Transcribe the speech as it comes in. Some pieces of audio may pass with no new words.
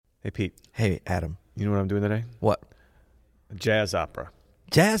Hey, Pete. Hey, Adam. You know what I'm doing today? What? A jazz opera.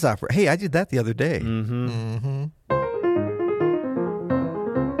 Jazz opera. Hey, I did that the other day. Mm-hmm.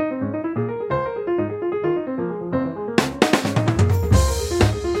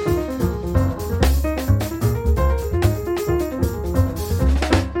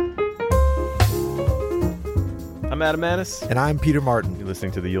 I'm Adam Manis. And I'm Peter Martin. You're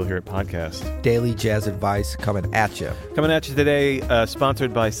listening to the You'll Hear It podcast. Daily jazz advice coming at you. Coming at you today,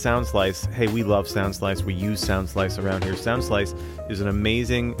 sponsored by SoundSlice. Hey, we love SoundSlice. We use SoundSlice around here. SoundSlice is an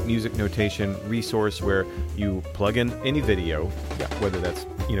amazing music notation resource where you plug in any video, whether that's,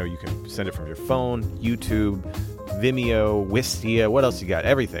 you can send it from your phone, YouTube, Vimeo, Wistia, what else you got?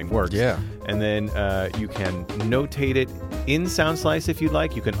 Everything works. Yeah. And then you can notate it in SoundSlice if you'd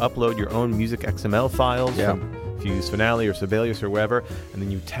like. You can upload your own music XML files. Yeah. If you use Finale or Sibelius or wherever, and then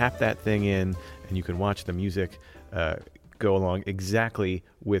you tap that thing in, and you can watch the music go along exactly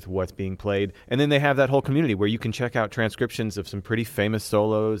with what's being played. And then they have that whole community where you can check out transcriptions of some pretty famous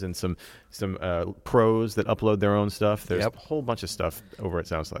solos and some pros that upload their own stuff. There's a whole bunch of stuff over at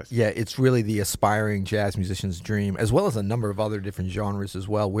SoundSlice. Yeah, it's really the aspiring jazz musician's dream, as well as a number of other different genres as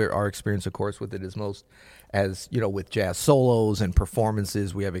well. Our experience, of course, with it is most as, with jazz solos and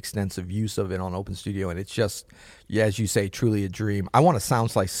performances. We have extensive use of it on Open Studio, and it's just, as you say, truly a dream. I want a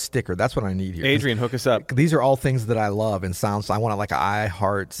SoundSlice sticker. That's what I need here. Adrian, hook us up. These are all things that I love in SoundSlice. I want like an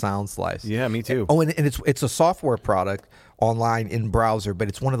iHeart SoundSlice. Yeah, me too. And it's a software product online in browser, but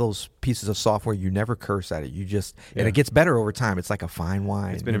it's one of those pieces of software you never curse at it. And it gets better over time. It's like a fine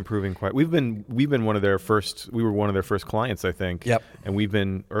wine. It's been improving quite. We've been one of their first. We were one of their first clients, I think. Yep. And we've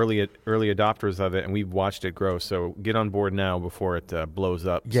been early adopters of it, and we've watched it grow. So get on board now before it blows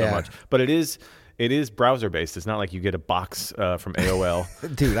up so much. But it is browser based. It's not like you get a box from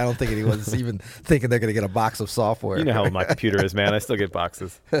AOL. Dude, I don't think anyone's even thinking they're going to get a box of software. You know how old my computer is, man. I still get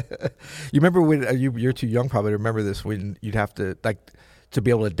boxes. You remember when you're too young probably to remember this, when you'd have to to be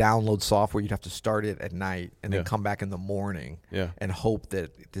able to download software, you'd have to start it at night and then come back in the morning and hope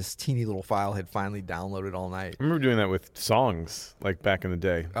that this teeny little file had finally downloaded all night. I remember doing that with songs like back in the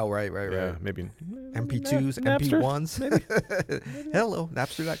day. Oh, right. Yeah, maybe MP2s, Napster? MP1s. Maybe. Hello,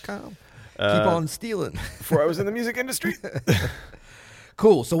 Napster.com. Keep on stealing. Before I was in the music industry.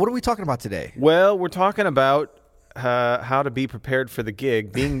 Cool. So what are we talking about today? Well, we're talking about how to be prepared for the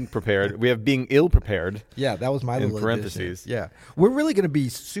gig, being prepared. We have being ill prepared. Yeah, that was my little in parentheses. Addition. Yeah. We're really going to be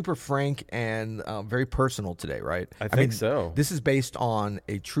super frank and very personal today, right? I think so. This is based on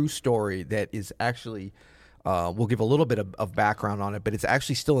a true story that is actually... we'll give a little bit of background on it, but it's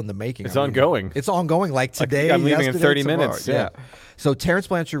actually still in the making. It's ongoing. It's ongoing, like today. I'm leaving in 30 minutes. Yeah. So Terence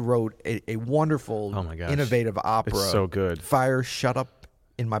Blanchard wrote a wonderful, innovative opera. It's so good. Fire Shut Up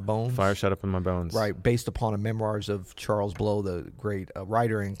in My Bones. Fire Shut Up in My Bones. Right, based upon a memoirs of Charles Blow, the great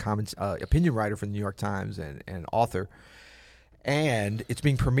writer and opinion writer for the New York Times and author. And it's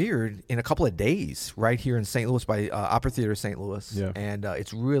being premiered in a couple of days right here in St. Louis by Opera Theater St. Louis. Yeah. And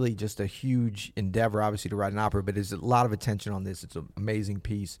it's really just a huge endeavor, obviously, to write an opera, but there's a lot of attention on this. It's an amazing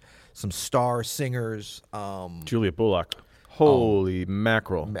piece. Some star singers. Julia Bullock. Holy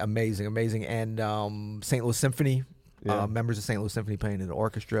mackerel. Amazing. And St. Louis Symphony, members of St. Louis Symphony playing in the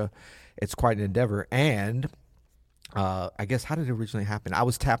orchestra. It's quite an endeavor. And I guess, how did it originally happen? I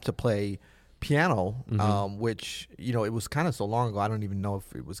was tapped to play piano, which, it was kind of so long ago, I don't even know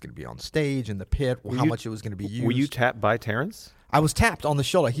if it was going to be on stage in the pit, how much it was going to be used. Were you tapped by Terence? I was tapped on the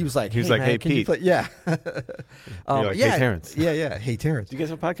shoulder. He was like, hey, can Pete. You play? Yeah. You're like, hey, Terence. Yeah. Hey, Terence. Do you guys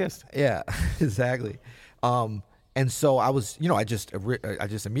have a podcast? Yeah, exactly. And so I was, I just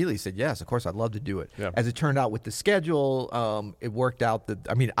immediately said, yes, of course, I'd love to do it. Yeah. As it turned out with the schedule, it worked out that,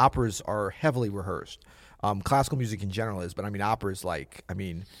 operas are heavily rehearsed. Classical music in general is, but operas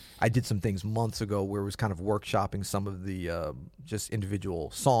I did some things months ago where it was kind of workshopping some of the just individual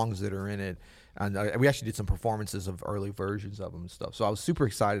songs that are in it. And we actually did some performances of early versions of them and stuff. So I was super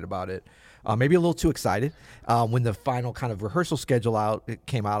excited about it. Maybe a little too excited. When the final kind of rehearsal schedule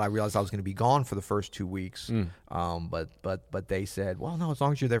came out, I realized I was going to be gone for the first 2 weeks. But they said, well, no, as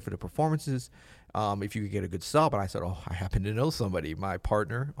long as you're there for the performances, if you could get a good sub. And I said, I happen to know somebody, my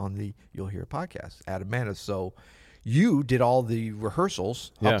partner on the You'll Hear It podcast, Adam Manis. So you did all the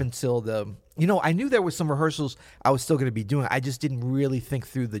rehearsals up until I knew there was some rehearsals I was still going to be doing. I just didn't really think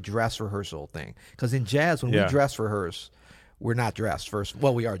through the dress rehearsal thing. Because in jazz, when we dress rehearse, we're not dressed first.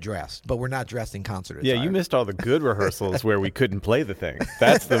 Well, we are dressed, but we're not dressed in concert attire. Yeah, you missed all the good rehearsals where we couldn't play the thing.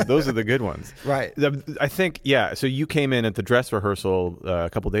 Those are the good ones. Right. I think, so you came in at the dress rehearsal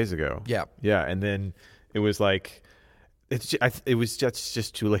a couple days ago. Yeah. Yeah, and then it was like, it was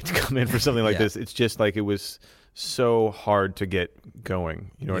just too late to come in for something like this. It's just like it was so hard to get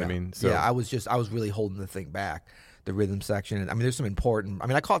going. You know what I mean? So I was really holding the thing back, the rhythm section. I mean, there's some important. I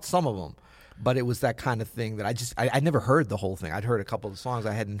mean, I caught some of them, but it was that kind of thing that I never heard the whole thing. I'd heard a couple of the songs.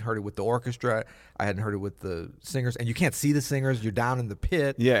 I hadn't heard it with the orchestra. I hadn't heard it with the singers. And you can't see the singers. You're down in the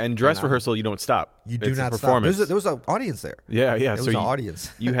pit. Yeah, and dress rehearsal, you don't stop. You do not stop. There was an audience there. Yeah. There was an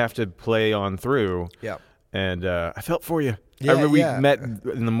audience. You have to play on through. Yeah. And I felt for you. Yeah, I remember we met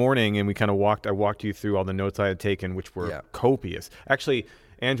in the morning, and we kind of I walked you through all the notes I had taken, which were copious. Actually,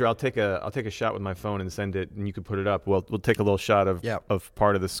 Andrew, I'll take a shot with my phone and send it, and you could put it up. We'll take a little shot of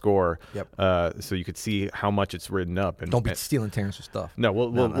part of the score, so you could see how much it's written up. And don't be stealing Terrence's stuff. No,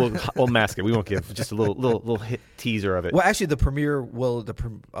 we'll mask it. We won't give just a little hit teaser of it. Well, actually, the premiere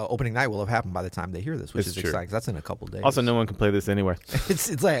opening night will have happened by the time they hear this, which is exciting. That's in a couple of days. Also, no one can play this anyway.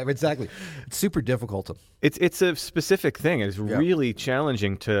 It's like, exactly. It's super difficult. It's a specific thing. It's really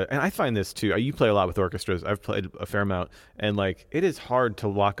challenging and I find this too. You play a lot with orchestras. I've played a fair amount, and like it is hard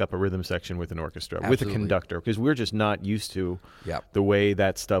to lock up a rhythm section with an orchestra, with a conductor, because we're just not used to the way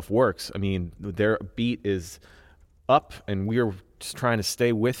that stuff works. I mean, their beat is up, and we're just trying to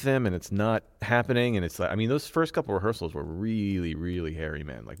stay with them, and it's not happening. And it's like, I mean, those first couple rehearsals were really, really hairy,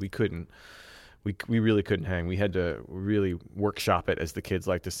 man. Like we really couldn't hang. We had to really workshop it, as the kids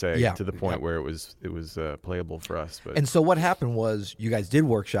like to say, to the point where it was playable for us. But. And so what happened was you guys did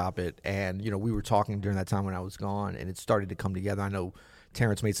workshop it, and we were talking during that time when I was gone, and it started to come together. I know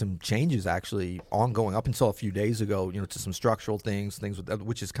Terrence made some changes actually ongoing up until a few days ago, to some structural things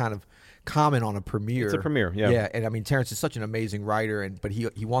which is kind of common on a premiere. It's a premiere, yeah. Yeah, and I mean, Terrence is such an amazing writer, but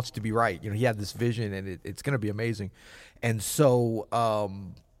he wants to be right. He had this vision, and it's going to be amazing. And so,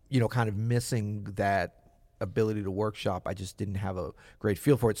 kind of missing that ability to workshop, I just didn't have a great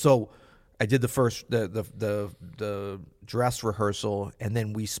feel for it. So I did the dress rehearsal, and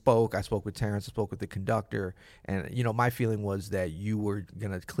then we spoke. I spoke with Terrence. I spoke with the conductor, and my feeling was that you were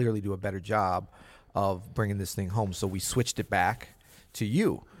going to clearly do a better job of bringing this thing home. So we switched it back to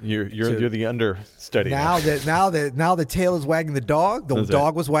you. You're the understudy. Now the tail is wagging the dog. The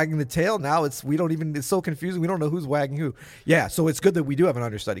dog was wagging the tail. Now it's so confusing. We don't know who's wagging who. Yeah, so it's good that we do have an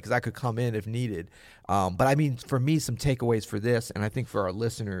understudy, because I could come in if needed. But I mean, for me, some takeaways for this, and I think for our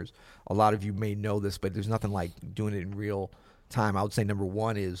listeners, a lot of you may know this, but there's nothing like doing it in real time. I would say number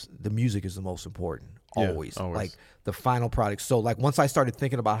one is the music is the most important. Always. Like the final product. So like once I started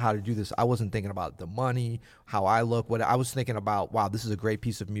thinking about how to do this, I wasn't thinking about the money, how I look, what I was thinking about. Wow, this is a great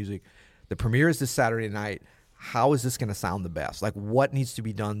piece of music. The premiere is this Saturday night. How is this going to sound the best? Like, what needs to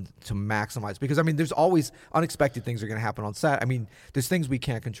be done to maximize? Because, I mean, there's always unexpected things are going to happen on set. I mean, there's things we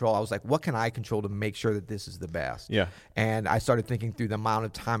can't control. I was like, what can I control to make sure that this is the best? Yeah. And I started thinking through the amount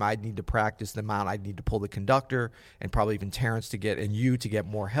of time I'd need to practice, the amount I'd need to pull the conductor, and probably even Terrence to get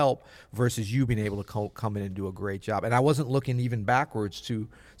more help, versus you being able to come in and do a great job. And I wasn't looking even backwards to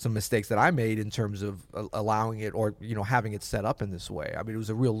some mistakes that I made in terms of allowing it or, having it set up in this way. I mean, it was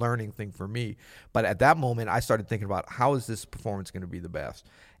a real learning thing for me. But at that moment, I started thinking about how is this performance going to be the best?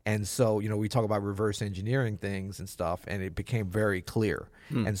 And so, we talk about reverse engineering things and stuff, and it became very clear.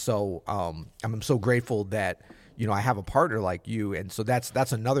 And so I'm so grateful that, I have a partner like you. And so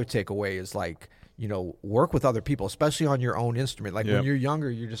that's another takeaway is like, work with other people, especially on your own instrument. Like when you're younger,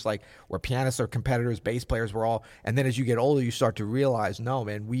 you're just like, we're pianists or competitors, bass players, we're all. And then as you get older, you start to realize, no,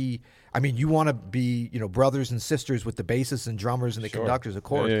 man, you want to be, brothers and sisters with the bassists and drummers and the conductors, of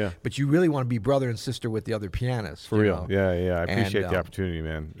course. But you really want to be brother and sister with the other pianists. For real. Yeah. I appreciate the opportunity,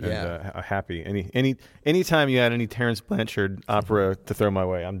 man. And happy. Anytime you had any Terrence Blanchard opera to throw my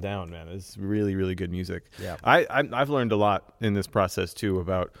way, I'm down, man. It's really, really good music. Yeah. I've learned a lot in this process, too,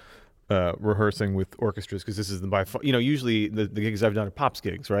 about rehearsing with orchestras, because this is usually the gigs I've done are pops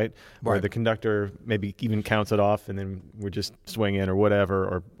gigs, right? Where the conductor maybe even counts it off, and then we're just swinging or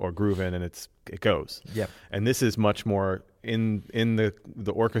whatever or grooving, and it goes. Yeah. And this is much more in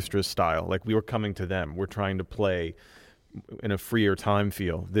the orchestra style. Like we were coming to them. We're trying to play in a freer time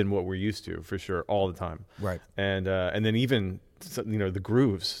feel than what we're used to, for sure, all the time. Right. And then even the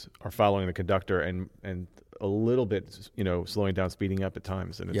grooves are following the conductor and a little bit, slowing down, speeding up at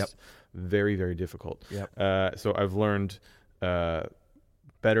times, and it's very, very difficult. So I've learned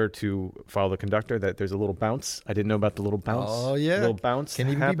better to follow the conductor, that there's a little bounce. I didn't know about the little bounce. Oh, yeah. Little bounce can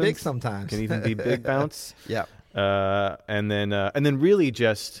even happens. be big sometimes. Can even be big bounce. Yeah. And then really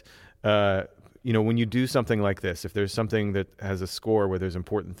just, when you do something like this, if there's something that has a score where there's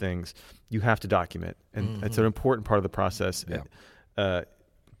important things, you have to document. And it's an important part of the process. Yeah.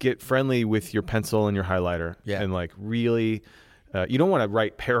 Get friendly with your pencil and your highlighter, and like really You don't want to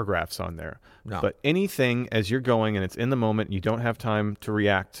write paragraphs on there. No. But anything as you're going and it's in the moment, you don't have time to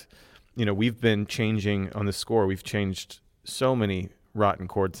react. We've been changing on the score. We've changed so many rotten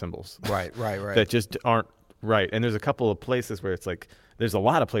chord symbols. Right. That just aren't right. And there's a couple of places where it's like, there's a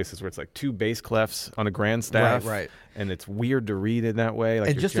lot of places where it's like 2 bass clefs on a grand staff. Right. And it's weird to read it that way. Like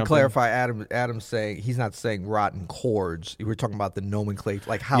And you're just jumping. to clarify, Adam's saying he's not saying rotten chords. We were talking about the nomenclature,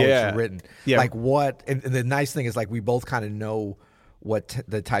 like how Yeah. it's written. Yeah. Like what, and the nice thing is like we both kind of know what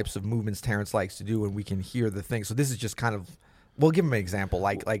the types of movements Terrence likes to do, and we can hear the thing. So this is just kind of, we'll give him an example.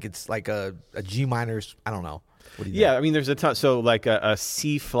 Like it's like a G minor, I don't know. What do you think? Yeah, I mean, there's a ton. So like a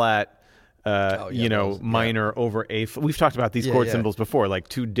C flat, minor over A. We've talked about these chord symbols before, like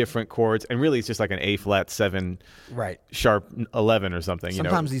 2 different chords, and really it's just like an A flat 7, Right. sharp 11 or something.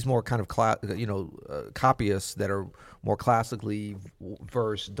 Sometimes these more kind of copyists that are more classically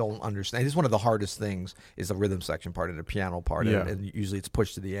versed don't understand. It's one of the hardest things is the rhythm section part and the piano part, Yeah. and usually it's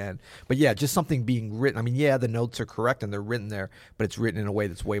pushed to the end. But yeah, just something being written. I mean, yeah, the notes are correct and they're written there, but it's written in a way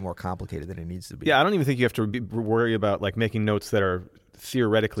that's way more complicated than it needs to be. Yeah, I don't even think you have to worry about like making notes that are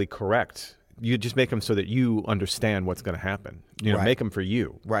theoretically correct. You just make them so that you understand what's going to happen. Right. Make them for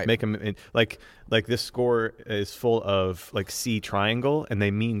you. Right. Make them like this score is full of like C triangle, and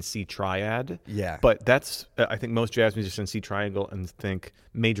they mean C triad. Yeah. But that's I think most jazz musicians see triangle and think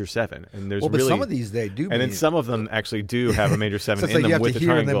major 7, and there's Well, but really some of these they do, and then some of them actually do have a major 7 so it's in like you them have with to the hear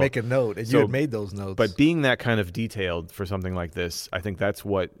triangle. and then make a note, and you had made those notes. But being that kind of detailed for something like this, I think that's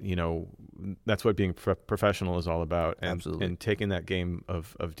what that's what being professional is all about, and, Absolutely. and taking that game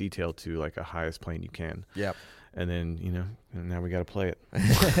of detail to like a highest plane you can. Yep. And then and now we got to play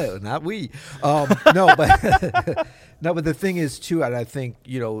it. Not we. No, but no, but the thing is too, and I think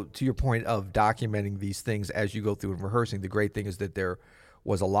to your point of documenting these things as you go through and rehearsing. The great thing is that there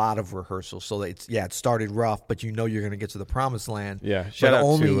was a lot of rehearsal, so that it started rough, but you're going to get to the promised land. Yeah, shout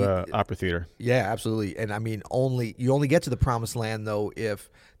out to Opera Theater. Yeah, absolutely. And I mean, you only get to the promised land though if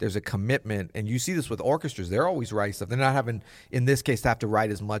there's a commitment, and you see this with orchestras. They're always writing stuff. They're not having, in this case, to have to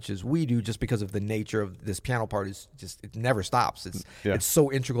write as much as we do, just because of the nature of this piano part is just it never stops. It's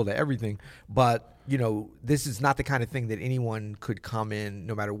so integral to everything. But this is not the kind of thing that anyone could come in,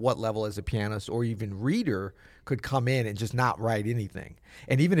 no matter what level as a pianist or even reader, could come in and just not write anything.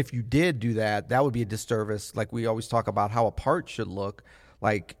 And even if you did do that, that would be a disservice. Like we always talk about how a part should look.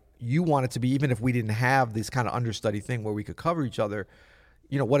 Like you want it to be, even if we didn't have this kind of understudy thing where we could cover each other.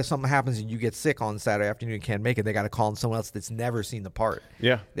 What if something happens and you get sick on Saturday afternoon and can't make it? They got to call on someone else that's never seen the part.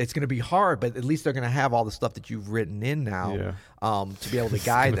 Yeah. It's going to be hard, but at least they're going to have all the stuff that you've written in now to be able to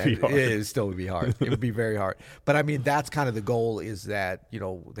guide that. It is still would be hard. It would be very hard. But I mean, that's kind of the goal, is that,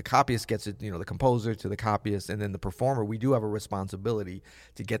 the copyist gets it, the composer to the copyist, and then the performer. We do have a responsibility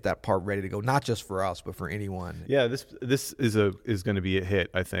to get that part ready to go, not just for us, but for anyone. Yeah, this is going to be a hit,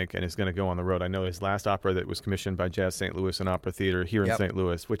 I think, and it's going to go on the road. I know his last opera that was commissioned by Jazz St. Louis and Opera Theater here in St. Louis,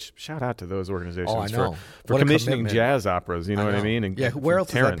 which shout out to those organizations for commissioning jazz operas. You know what I mean? And where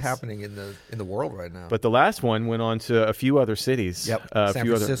else Terrence. is that happening in the world right now? But the last one went on to a few other cities. Yep. San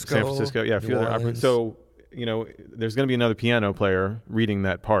Francisco. Yeah, a few other operas. So there's going to be another piano player reading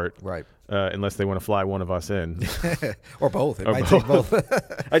that part, right? Unless they want to fly one of us in, or both. It might take both.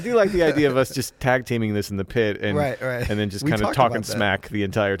 I do like the idea of us just tag teaming this in the pit, and right. and then just kind of talking smack the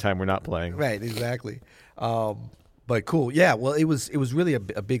entire time we're not playing. Right, exactly. But cool, yeah. Well, it was really a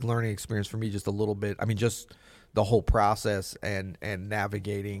big learning experience for me, just a little bit. I mean, just the whole process and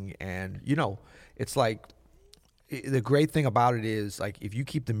navigating, and it's like the great thing about it is like if you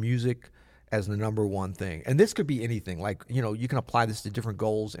keep the music as the number one thing, and this could be anything. Like you can apply this to different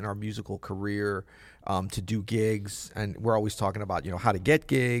goals in our musical career, to do gigs, and we're always talking about how to get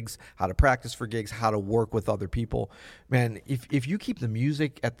gigs, how to practice for gigs, how to work with other people. Man, if you keep the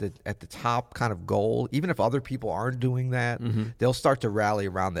music at the top kind of goal, even if other people aren't doing that, they'll start to rally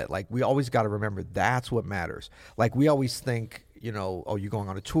around that. Like we always got to remember that's what matters. Like we always think, oh, you're going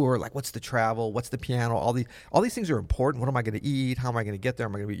on a tour. Like, what's the travel? What's the piano? All these things are important. What am I going to eat? How am I going to get there?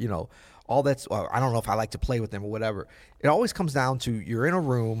 Am I going to be, all that's, I don't know if I like to play with them or whatever. It always comes down to you're in a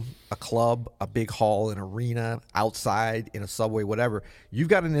room, a club, a big hall, an arena, outside, in a subway, whatever. You've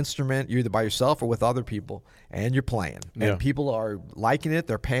got an instrument. You're either by yourself or with other people, and you're playing. And people are liking it.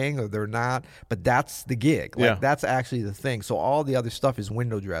 They're paying or they're not. But that's the gig. Like that's actually the thing. So all the other stuff is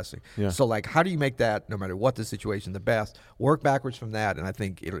window dressing. Yeah. So like, how do you make that, no matter what the situation, the best? Work backwards from that, and I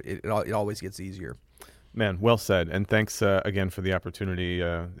think it always gets easier. Man, well said, and thanks again for the opportunity.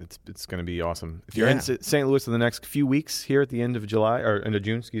 It's going to be awesome. If you're in St. Louis in the next few weeks, here at the end of July or end of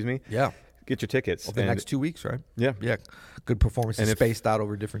June, excuse me. Yeah, get your tickets. The next 2 weeks, right? Yeah. Good performances spaced out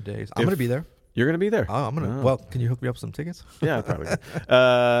over different days. I'm going to be there. You're going to be there. Oh, I'm gonna. Well, can you hook me up some tickets? Yeah, probably.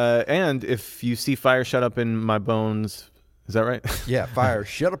 And if you see Fire Shut Up in My Bones, is that right? Yeah, Fire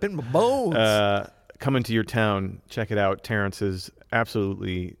Shut Up in My Bones. Coming to your town, check it out. Terrence has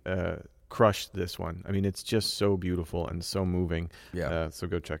absolutely crushed this one. I mean, it's just so beautiful and so moving. Yeah. So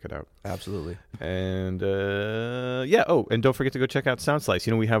go check it out. Absolutely. And and don't forget to go check out Soundslice.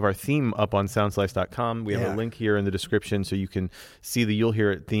 You know, we have our theme up on soundslice.com. We have a link here in the description so you can see the You'll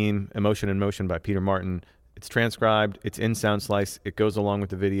Hear It theme, Emotion in Motion by Peter Martin. It's transcribed. It's in Soundslice. It goes along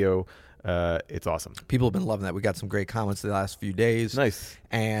with the video. It's awesome. People have been loving that. We got some great comments the last few days. Nice.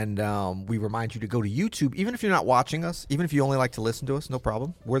 And we remind you to go to YouTube. Even if you're not watching us, even if you only like to listen to us, no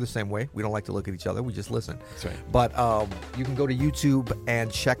problem. We're the same way. We don't like to look at each other. We just listen. That's right. But you can go to YouTube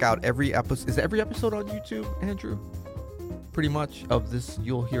and check out every episode. Is every episode on YouTube, Andrew? Pretty much of this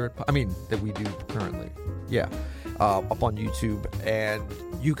You'll Hear It. I mean, that we do currently. Yeah. Up on YouTube, and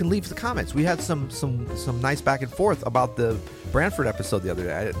you can leave the comments. We had some nice back and forth about the Branford episode the other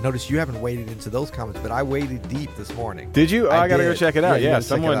day. I noticed you haven't waded into those comments, but I waded deep this morning. Did you? I gotta go check it out. Yeah,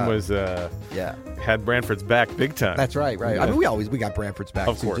 someone was had Branford's back big time. That's right. Yeah. I mean, we got Branford's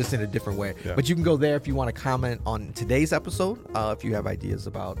back too, just in a different way. Yeah. But you can go there if you want to comment on today's episode. If you have ideas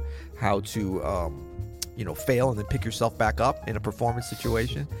about how to fail and then pick yourself back up in a performance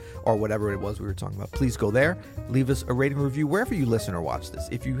situation or whatever it was we were talking about, please go there. Leave us a rating review wherever you listen or watch this.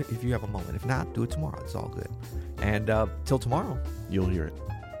 If you have a moment. If not, do it tomorrow. It's all good. And till tomorrow, You'll Hear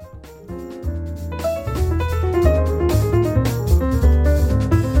It.